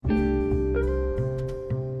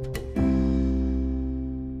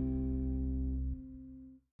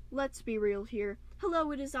let's be real here.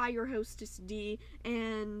 Hello, it is I, your hostess D,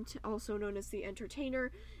 and also known as the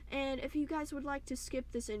Entertainer. And if you guys would like to skip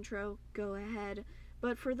this intro, go ahead.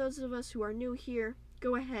 But for those of us who are new here,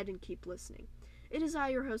 go ahead and keep listening. It is I,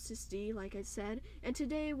 your hostess D, like I said, and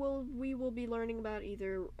today we will be learning about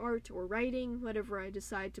either art or writing, whatever I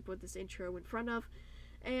decide to put this intro in front of.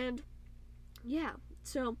 And yeah,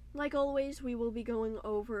 so like always, we will be going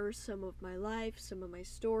over some of my life, some of my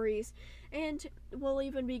stories, and we'll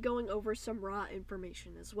even be going over some raw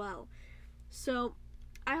information as well. So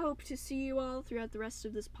I hope to see you all throughout the rest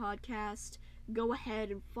of this podcast. Go ahead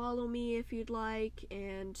and follow me if you'd like,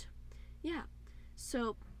 and yeah,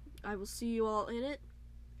 so I will see you all in it,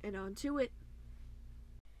 and on to it.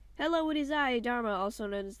 Hello, it is I, Dharma, also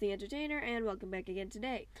known as the Entertainer, and welcome back again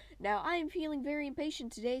today. Now, I am feeling very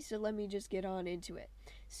impatient today, so let me just get on into it.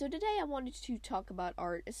 So today I wanted to talk about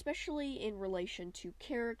art, especially in relation to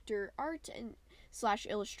character art and /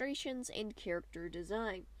 illustrations and character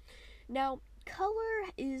design. Now,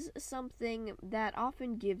 color is something that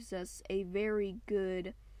often gives us a very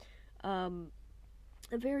good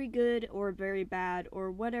or very bad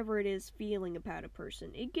or whatever it is feeling about a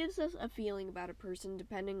person. It gives us a feeling about a person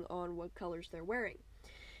depending on what colors they're wearing.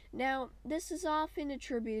 Now, this is often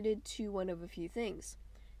attributed to one of a few things.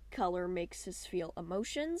 Color makes us feel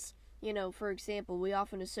emotions. For example, we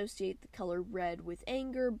often associate the color red with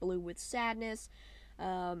anger, blue with sadness.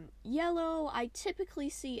 Yellow, I typically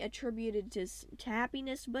see attributed to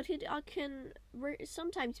happiness, but it can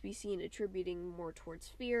sometimes be seen attributing more towards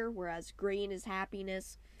fear, whereas green is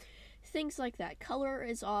happiness. Things like that. Color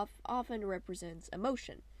is often represents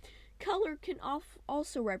emotion. Color can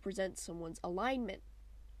also represent someone's alignment.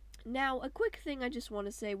 Now, a quick thing I just want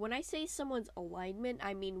to say, when I say someone's alignment,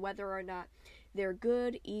 I mean whether or not they're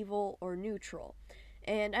good, evil, or neutral.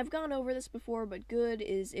 And I've gone over this before, but good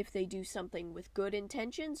is if they do something with good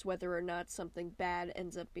intentions, whether or not something bad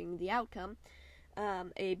ends up being the outcome.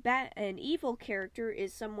 An evil character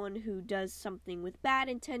is someone who does something with bad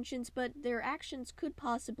intentions, but their actions could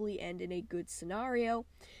possibly end in a good scenario.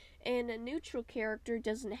 And a neutral character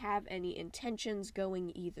doesn't have any intentions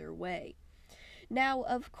going either way. Now,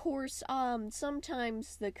 of course,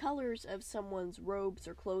 sometimes the colors of someone's robes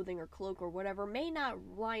or clothing or cloak or whatever may not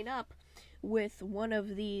line up with one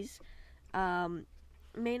of these,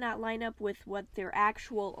 may not line up with what their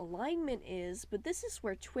actual alignment is, but this is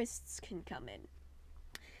where twists can come in.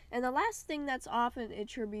 And the last thing that's often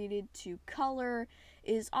attributed to color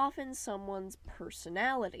is often someone's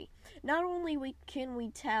personality. Not only can we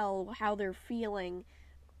tell how they're feeling,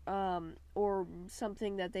 or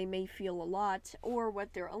something that they may feel a lot, or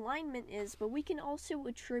what their alignment is, but we can also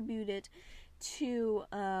attribute it to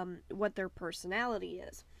what their personality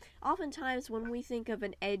is. Oftentimes when we think of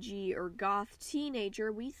an edgy or goth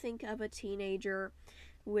teenager, we think of a teenager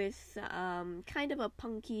with kind of a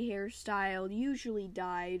punky hairstyle, usually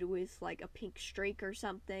dyed with like a pink streak or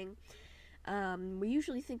something. We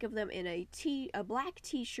usually think of them in a black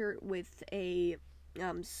t-shirt with a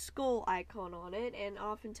skull icon on it, and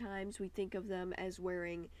oftentimes we think of them as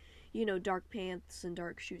wearing dark pants and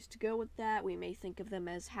dark shoes to go with that. We may think of them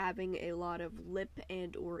as having a lot of lip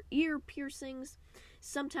and or ear piercings,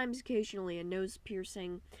 sometimes occasionally a nose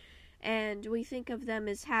piercing, and we think of them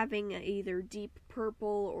as having either deep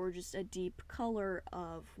purple or just a deep color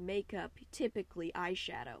of makeup, typically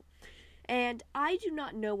eyeshadow. And I do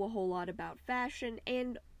not know a whole lot about fashion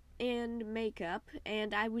and makeup,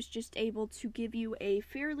 and I was just able to give you a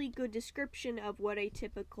fairly good description of what a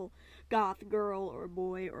typical goth girl or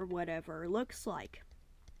boy or whatever looks like.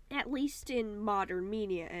 At least in modern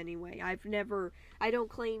media, anyway. I don't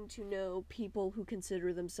claim to know people who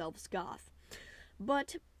consider themselves goth.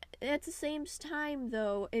 But at the same time,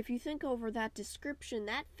 though, if you think over that description,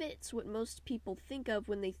 that fits what most people think of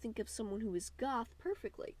when they think of someone who is goth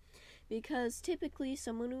perfectly. Because typically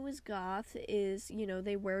someone who is goth is,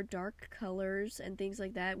 they wear dark colors and things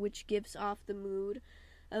like that, which gives off the mood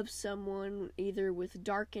of someone either with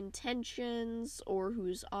dark intentions or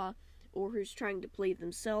who's trying to play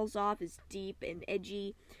themselves off as deep and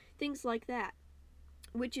edgy, things like that.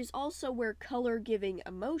 Which is also where color-giving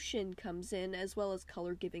emotion comes in, as well as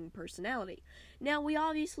color-giving personality. Now, we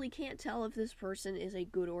obviously can't tell if this person is a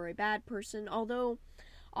good or a bad person, although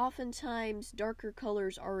oftentimes darker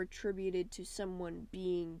colors are attributed to someone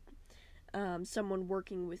being someone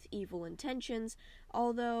working with evil intentions,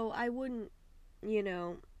 although I wouldn't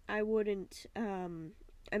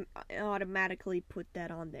automatically put that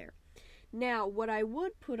on there. Now, what I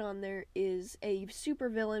would put on there is a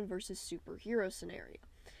supervillain versus superhero scenario.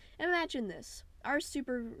 Imagine this. Our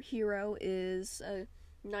superhero is a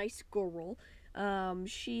nice girl.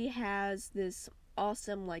 She has this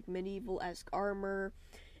awesome, like, medieval-esque armor.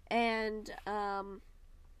 And,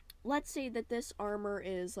 let's say that this armor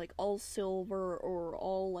is, like, all silver or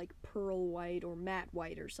all, like, pearl white or matte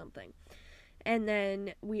white or something. And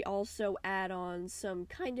then we also add on some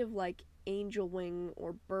kind of, like, angel wing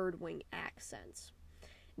or bird wing accents.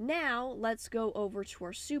 Now, let's go over to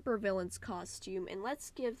our supervillain's costume, and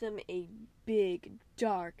let's give them a big,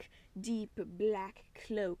 dark, deep black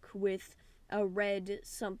cloak with a red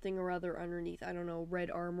something or other underneath. I don't know,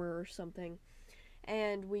 red armor or something.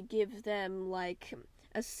 And we give them, like,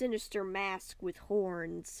 a sinister mask with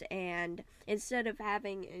horns, and instead of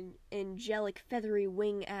having angelic feathery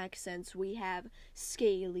wing accents, we have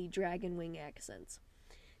scaly dragon wing accents.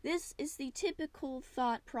 This is the typical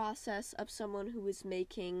thought process of someone who is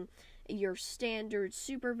making your standard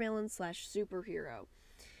supervillain / superhero.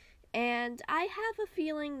 And I have a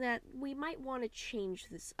feeling that we might want to change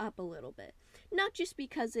this up a little bit. Not just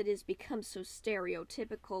because it has become so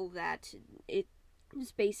stereotypical that you're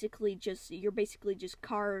basically just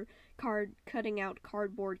cutting out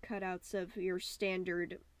cardboard cutouts of your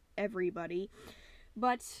standard everybody,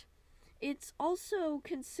 but it's also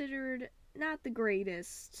considered not the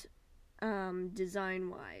greatest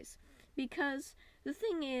design-wise, because the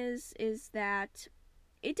thing is that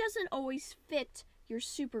it doesn't always fit your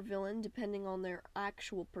supervillain, depending on their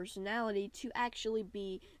actual personality, to actually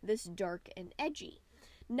be this dark and edgy.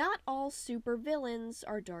 Not all supervillains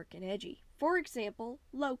are dark and edgy. For example,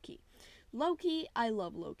 Loki. I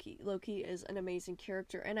love Loki. Loki is an amazing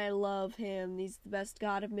character, and I love him. He's the best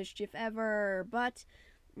god of mischief ever, but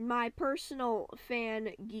my personal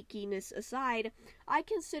fan geekiness aside, I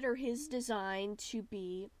consider his design to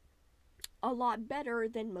be a lot better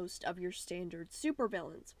than most of your standard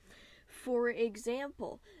supervillains. For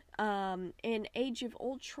example, in Age of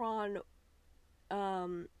Ultron,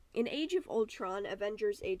 Avengers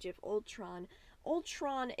Age of Ultron,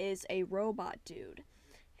 Ultron is a robot dude.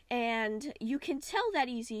 And you can tell that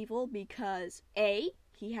he's evil because A,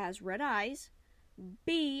 he has red eyes,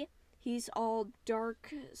 B, he's all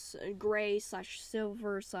dark gray /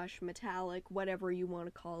 silver / metallic, whatever you want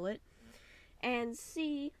to call it, and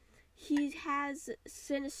C, he has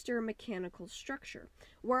sinister mechanical structure.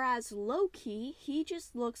 Whereas Loki, he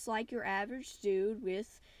just looks like your average dude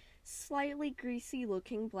with slightly greasy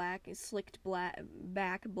looking slicked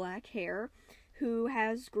back black hair, who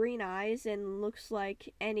has green eyes and looks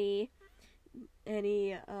like any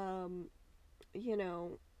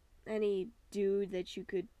dude that you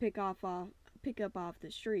could pick up off the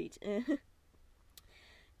street.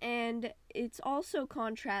 And it's also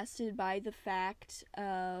contrasted by the fact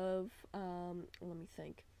of, let me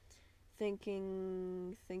think.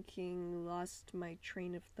 Thinking, lost my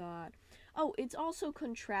train of thought. Oh, it's also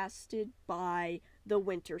contrasted by the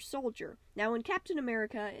Winter Soldier. Now, in Captain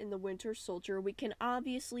America and the Winter Soldier, we can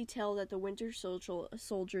obviously tell that the Winter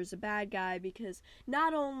Soldier is a bad guy because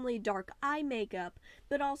not only dark eye makeup,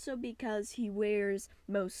 but also because he wears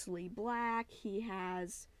mostly black. He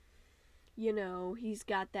has, he's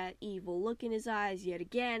got that evil look in his eyes yet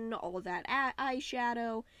again, all that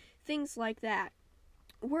eyeshadow, things like that.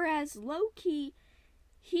 Whereas Loki,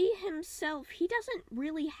 he doesn't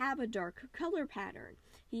really have a dark color pattern.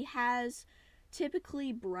 He has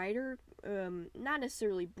typically brighter, not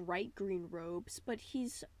necessarily bright green robes, but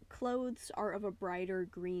his clothes are of a brighter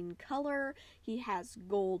green color. He has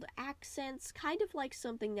gold accents, kind of like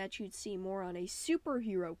something that you'd see more on a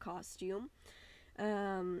superhero costume.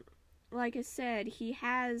 Like I said, he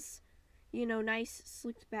has, nice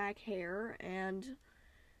slicked back hair, and,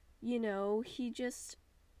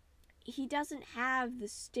 he doesn't have the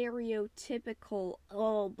stereotypical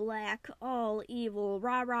all black, all evil,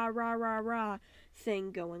 rah, rah, rah, rah, rah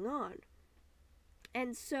thing going on.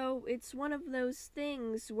 And so it's one of those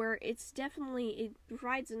things where it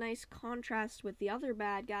provides a nice contrast with the other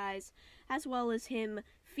bad guys, as well as him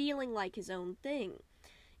feeling like his own thing.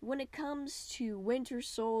 When it comes to Winter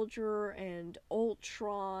Soldier and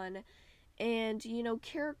Ultron and,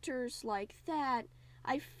 characters like that,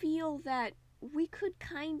 I feel that we could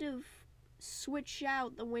kind of switch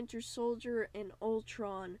out the Winter Soldier and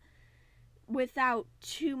Ultron without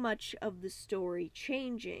too much of the story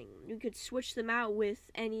changing. You could switch them out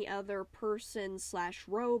with any other person /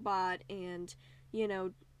 robot, and,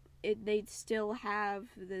 they'd still have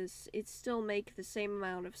this, it'd still make the same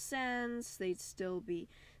amount of sense, they'd still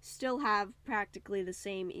have practically the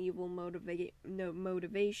same evil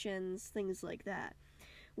motivations, things like that.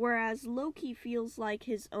 Whereas Loki feels like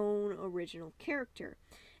his own original character.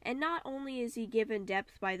 And not only is he given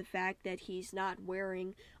depth by the fact that he's not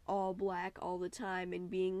wearing all black all the time and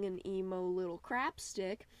being an emo little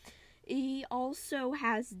crapstick, he also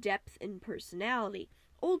has depth and personality.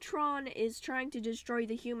 Ultron is trying to destroy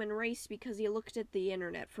the human race because he looked at the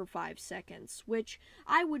internet for 5 seconds, which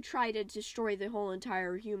I would try to destroy the whole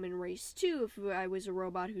entire human race too if I was a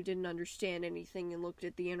robot who didn't understand anything and looked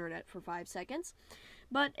at the internet for 5 seconds.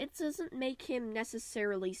 But it doesn't make him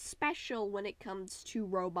necessarily special when it comes to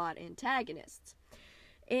robot antagonists.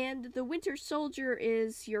 And the Winter Soldier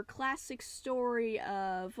is your classic story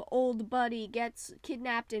of old buddy gets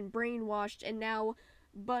kidnapped and brainwashed, and now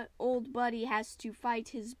old buddy has to fight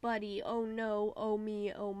his buddy. Oh no, oh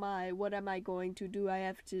me, oh my, what am I going to do? I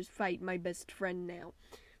have to fight my best friend now.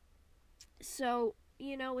 So,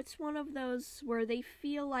 it's one of those where they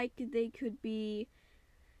feel like they could be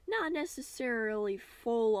not necessarily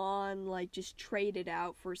full on, like just traded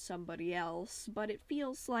out for somebody else, but it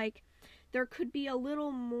feels like there could be a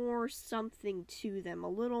little more something to them, a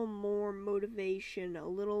little more motivation, a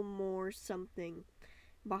little more something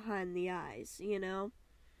behind the eyes,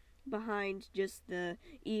 behind just the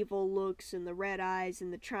evil looks and the red eyes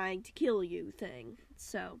and the trying to kill you thing.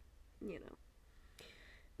 So,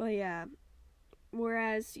 But yeah.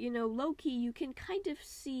 Whereas, Loki, you can kind of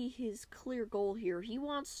see his clear goal here. He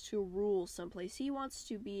wants to rule someplace. He wants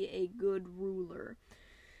to be a good ruler.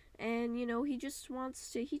 And, he just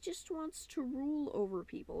wants to rule over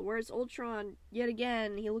people. Whereas Ultron, yet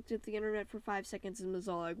again, he looked at the internet for 5 seconds and was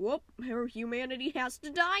all like, whoop, humanity has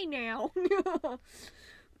to die now.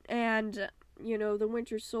 And, the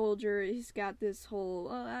Winter Soldier, he's got this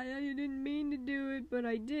whole, I didn't mean to do it, but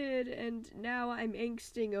I did, and now I'm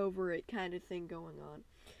angsting over it kind of thing going on.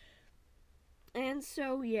 And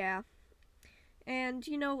so, yeah. And,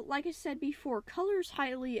 like I said before, colors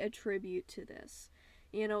highly attribute to this.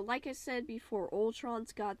 Like I said before,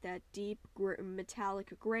 Ultron's got that deep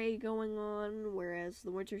metallic gray going on, whereas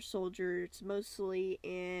the Winter Soldier, it's mostly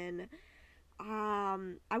in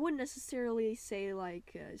I wouldn't necessarily say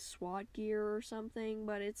like SWAT gear or something,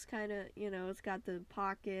 but it's kind of, it's got the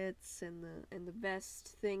pockets and the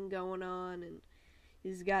vest thing going on, and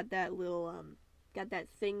he's got that little got that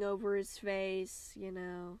thing over his face,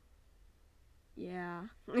 Yeah.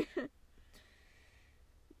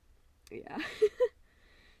 Yeah.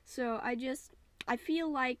 So I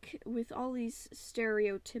feel like with all these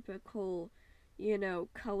stereotypical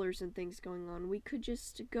colors and things going on, we could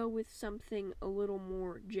just go with something a little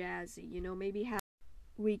more jazzy, maybe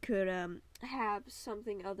we could have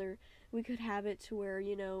something other, we could have it to where,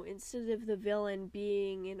 instead of the villain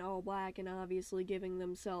being in all black and obviously giving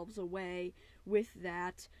themselves away with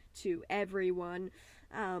that to everyone,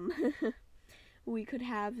 we could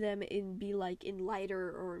have them be like in lighter,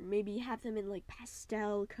 or maybe have them in like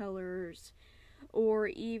pastel colors, or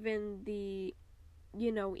even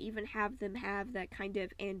even have them have that kind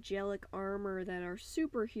of angelic armor that our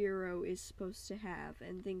superhero is supposed to have,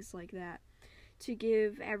 and things like that, to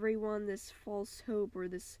give everyone this false hope or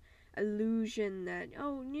this illusion that,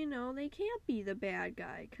 they can't be the bad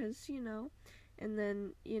guy, because, and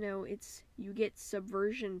then, you get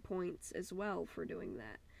subversion points as well for doing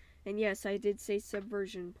that. And yes, I did say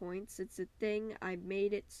subversion points. It's a thing. I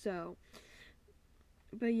made it so.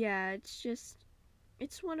 But yeah,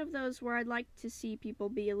 it's one of those where I'd like to see people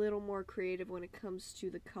be a little more creative when it comes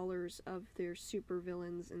to the colors of their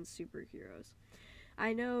supervillains and superheroes.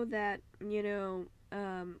 I know that,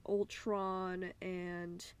 Ultron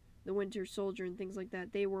and the Winter Soldier and things like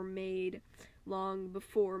that, they were made long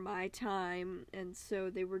before my time, and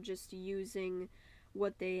so they were just using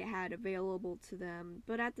what they had available to them.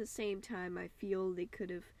 But at the same time, I feel they could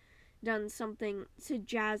have done something to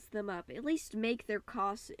jazz them up, at least make their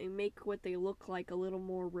costs and make what they look like a little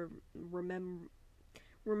more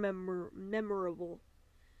memorable.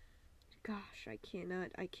 Gosh, I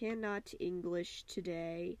cannot English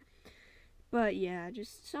today. But yeah,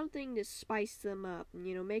 just something to spice them up,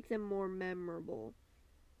 make them more memorable,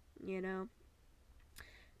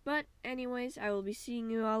 But anyways, I will be seeing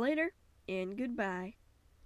you all later, and goodbye.